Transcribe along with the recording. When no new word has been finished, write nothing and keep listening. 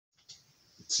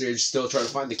So you're still trying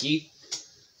to find the key?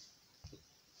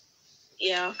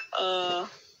 Yeah,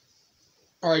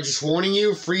 Alright, just warning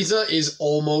you, Frieza is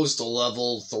almost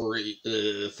level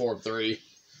 3, Form 3.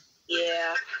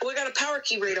 Yeah. We got a power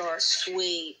key radar.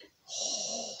 Sweet.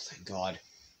 Oh, thank God.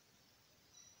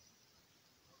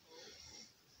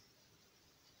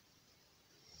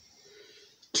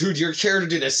 Dude, your character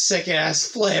did a sick-ass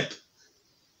flip.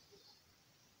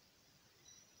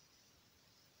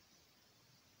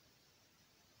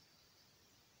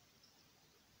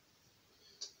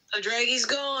 The Draggy's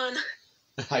gone.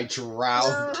 I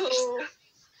drowned. No.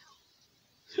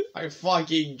 I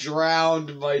fucking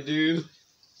drowned, my dude.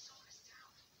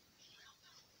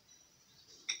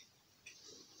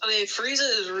 Okay,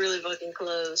 Frieza is really fucking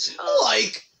close.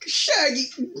 Like, Shaggy,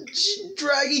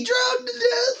 Draggy drowned to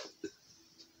death.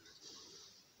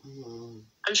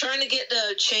 I'm trying to get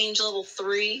to change level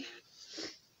 3.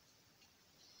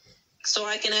 So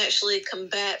I can actually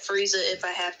combat Frieza if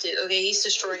I have to. Okay, he's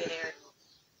destroying air.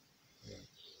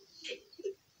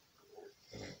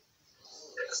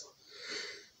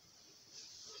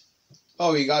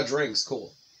 Oh, you got drinks.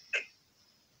 Cool.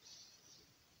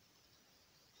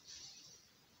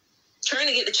 Trying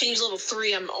to get to change level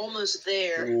 3. I'm almost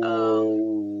there.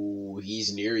 Oh,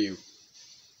 he's near you.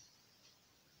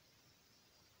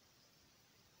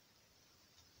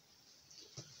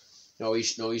 No, he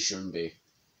shouldn't be.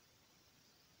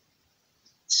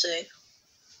 Let's see.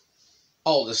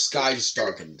 Oh, the sky just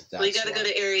darkened. That's We gotta go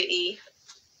to Area E.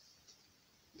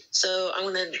 So I'm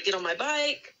gonna get on my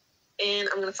bike, and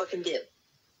I'm gonna fucking dip.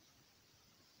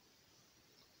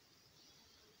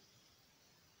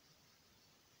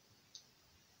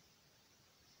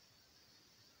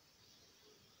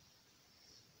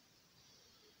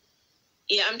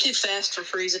 Yeah, I'm too fast for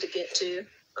Frieza to get to.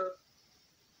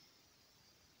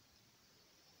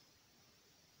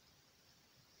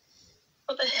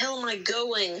 What the hell am I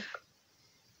going?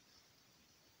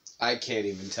 I can't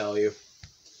even tell you.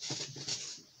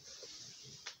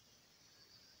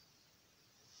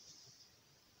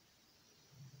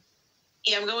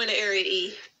 Yeah, I'm going to Area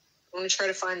E. I'm gonna try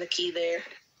to find the key there.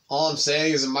 All I'm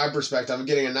saying is, in my perspective, I'm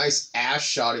getting a nice ass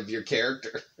shot of your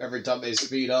character every time they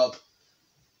speed up.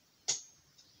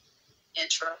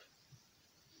 Intro.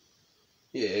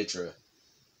 Yeah, Itra.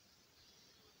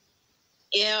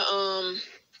 Yeah,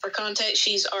 for context,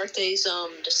 she's Arthe's,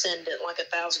 descendant, like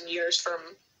 1,000 years from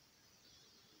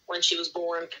when she was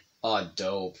born. Oh,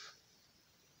 dope.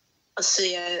 Let's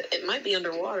see, it might be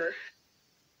underwater.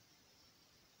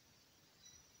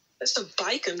 There's a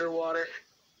bike underwater.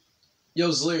 Yo,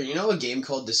 Zilear, you know a game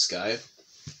called The Sky?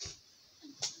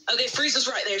 Okay, Frieza's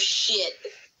right there. Shit.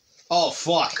 Oh,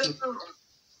 fuck. Go.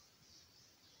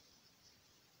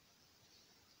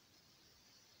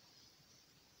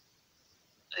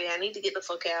 Okay, I need to get the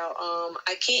fuck out.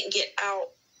 I can't get out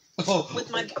with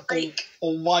my bike.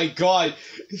 Oh my God.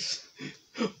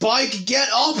 Bike, get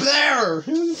up there!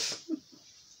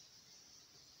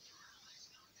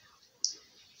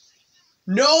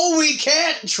 No, we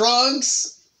can't,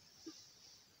 Trunks!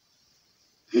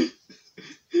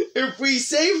 If we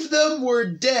save them, we're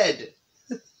dead.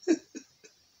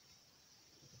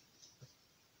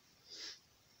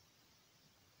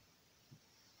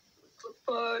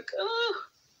 Fuck.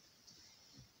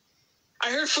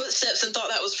 I heard footsteps and thought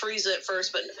that was Frieza at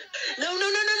first, but no.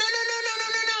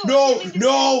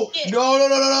 No,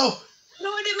 No,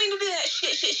 I didn't mean to do that.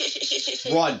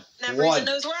 Shit. Run. Now Run. Frieza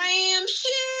knows where I am.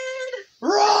 Shit.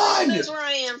 Run! Frieza knows where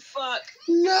I am. Fuck.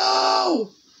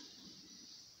 No!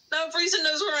 No, Frieza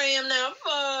knows where I am now.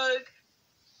 Fuck.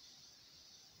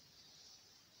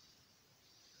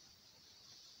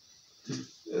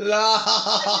 No!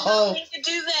 I did not mean to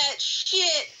do that.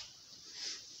 Shit.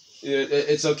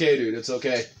 It's okay, dude. It's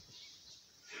okay.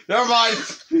 Never mind.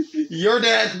 You're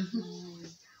dead.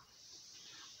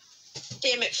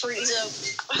 Damn it,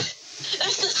 Frieza.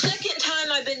 That's the second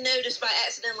time I've been noticed by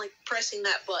accidentally pressing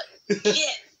that button.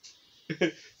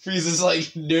 Shit. Frieza's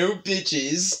like, no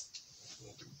bitches.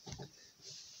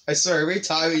 I swear, every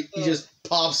time he just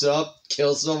pops up,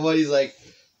 kills somebody, he's like,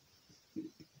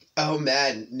 oh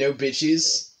man, no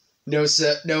bitches, no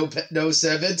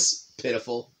sevens,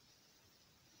 pitiful.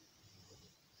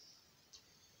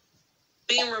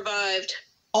 Being revived.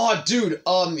 Oh, dude,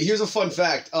 here's a fun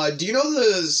fact. Do you know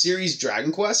the series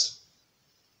Dragon Quest?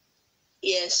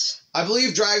 Yes. I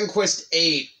believe Dragon Quest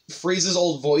VIII, Frieza's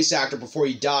old voice actor before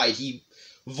he died, he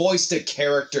voiced a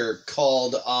character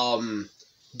called,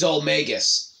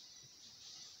 Dulmagus.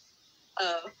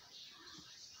 Oh.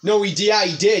 No, he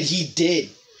did.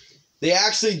 They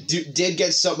actually did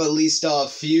get some, at least a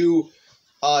few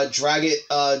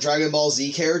Dragon Ball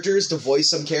Z characters to voice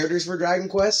some characters for Dragon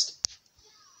Quest.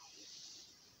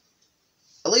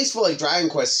 At least for like Dragon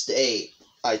Quest 8,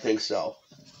 I think so.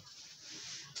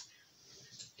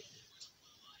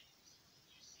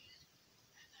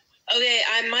 Okay,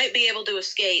 I might be able to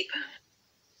escape.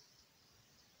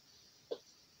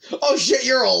 Oh shit,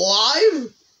 you're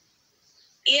alive?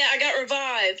 Yeah, I got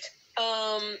revived.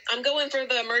 I'm going for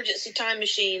the emergency time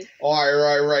machine.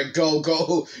 Alright, go,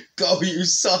 you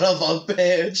son of a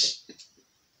bitch.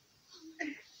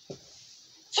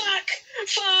 Fuck!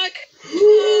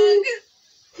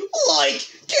 Like,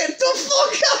 get the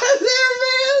fuck out of there,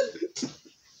 man!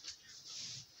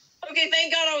 Okay,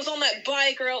 thank God I was on that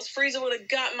bike, or else Frieza would have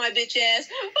gotten my bitch ass.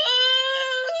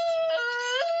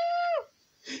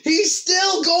 He's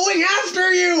still going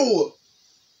after you!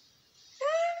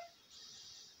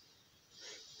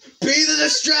 Be the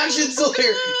distraction,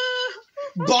 Zilear!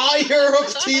 Buy your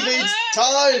teammates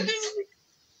time!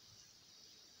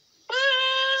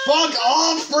 Fuck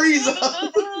off, Frieza!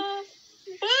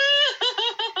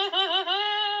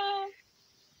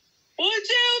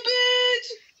 Watch out, bitch!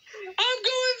 I'm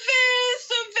going fast!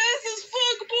 I'm fast as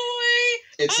fuck, boy!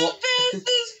 I'm fast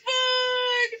as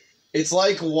fuck! It's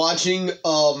like watching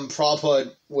Prop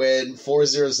Hunt when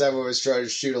 407 was trying to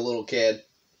shoot a little kid.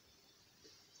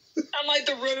 I'm like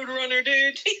the road runner,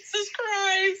 dude. Jesus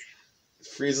Christ!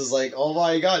 Frieza's like, oh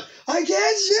my god, I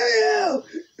can't shoot you!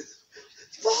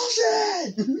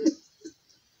 Bullshit!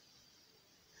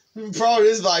 The problem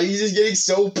is, he's just getting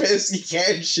so pissed he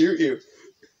can't shoot you.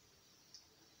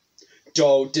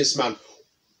 Don't dismount.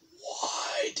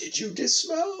 Why did you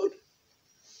dismount?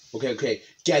 Okay,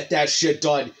 get that shit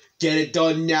done. Get it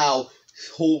done now.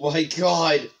 Oh my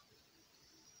god.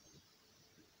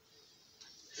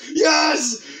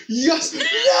 Yes! No!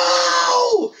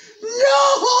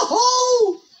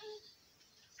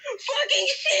 Fucking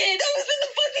shit! I was in the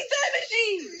fucking time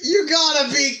machine! You gotta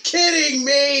be kidding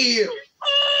me!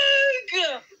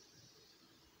 Ugh!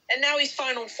 And now he's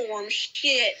final form.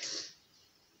 Shit.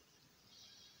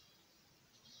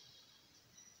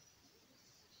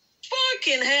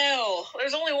 Fucking hell.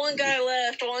 There's only one guy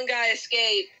left. One guy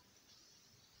escaped.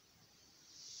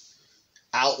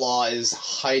 Outlaw is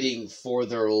hiding for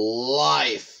their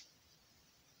life.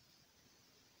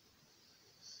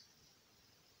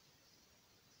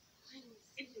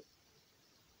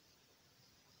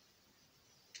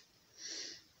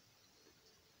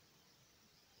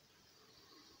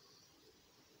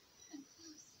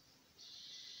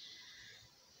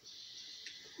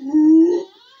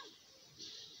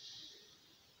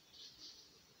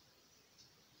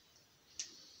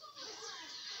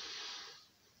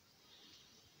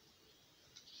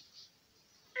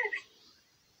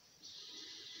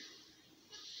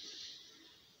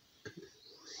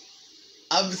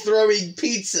 I'm throwing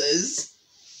pizzas.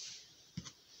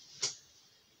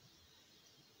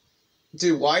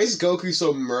 Dude, why is Goku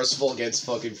so merciful against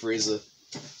fucking Frieza?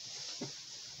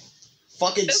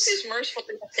 Goku's merciful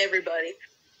against everybody.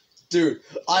 Dude,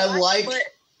 But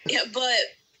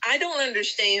I don't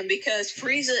understand because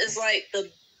Frieza is like the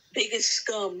biggest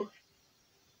scum.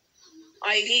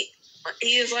 Like he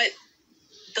is like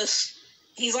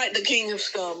he's like the king of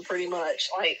scum, pretty much.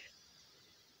 Like,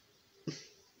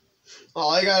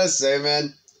 all I gotta say,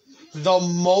 man, the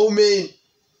moment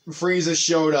Frieza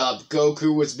showed up,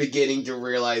 Goku was beginning to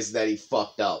realize that he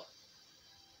fucked up.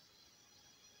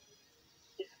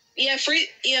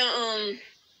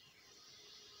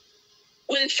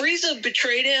 when Frieza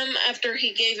betrayed him after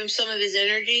he gave him some of his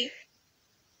energy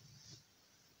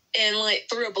and like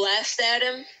threw a blast at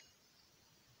him,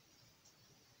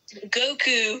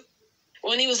 Goku,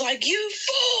 when he was like, "You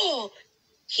fool!"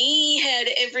 he had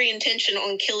every intention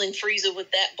on killing Frieza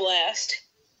with that blast.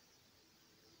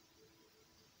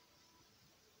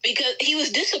 Because he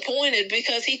was disappointed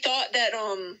because he thought that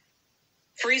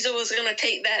Frieza was gonna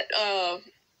take that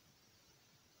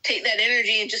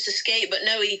energy and just escape, but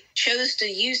no, he chose to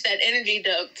use that energy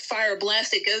to fire a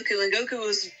blast at Goku, and Goku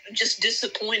was just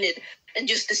disappointed and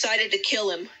just decided to kill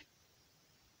him.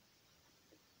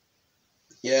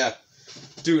 Yeah.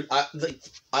 Dude, I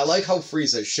like how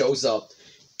Frieza shows up,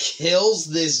 kills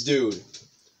this dude,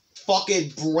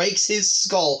 fucking breaks his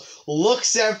skull,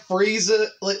 looks at Frieza,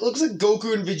 looks at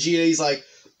Goku and Vegeta, he's like,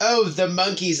 oh, the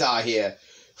monkeys are here.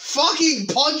 Fucking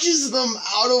punches them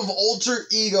out of Ultra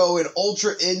Ego and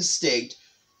Ultra Instinct.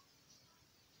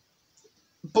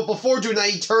 But before doing that,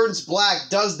 he turns black,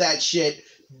 does that shit,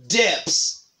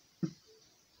 dips.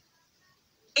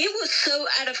 It was so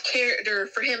out of character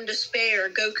for him to spare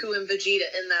Goku and Vegeta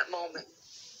in that moment.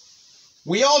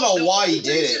 We all know why he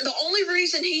did it. The only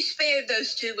reason he spared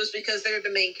those two was because they're the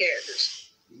main characters.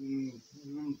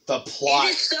 the plot.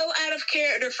 It is so out of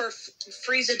character for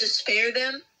Frieza to spare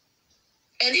them.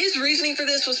 And his reasoning for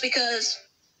this was because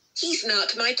he's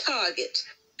not my target.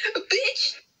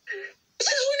 Bitch!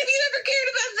 Since when have you ever cared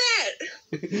about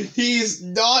that? He's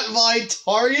not my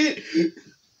target?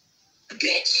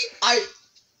 Bitch!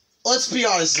 Let's be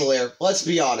honest, Zilear. Let's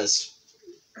be honest.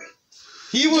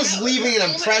 He was leaving an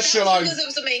impression on... Because it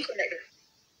was the main character.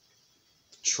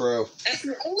 True. That's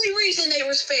the only reason they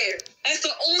were spared. That's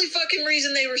the only fucking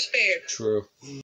reason they were spared. True.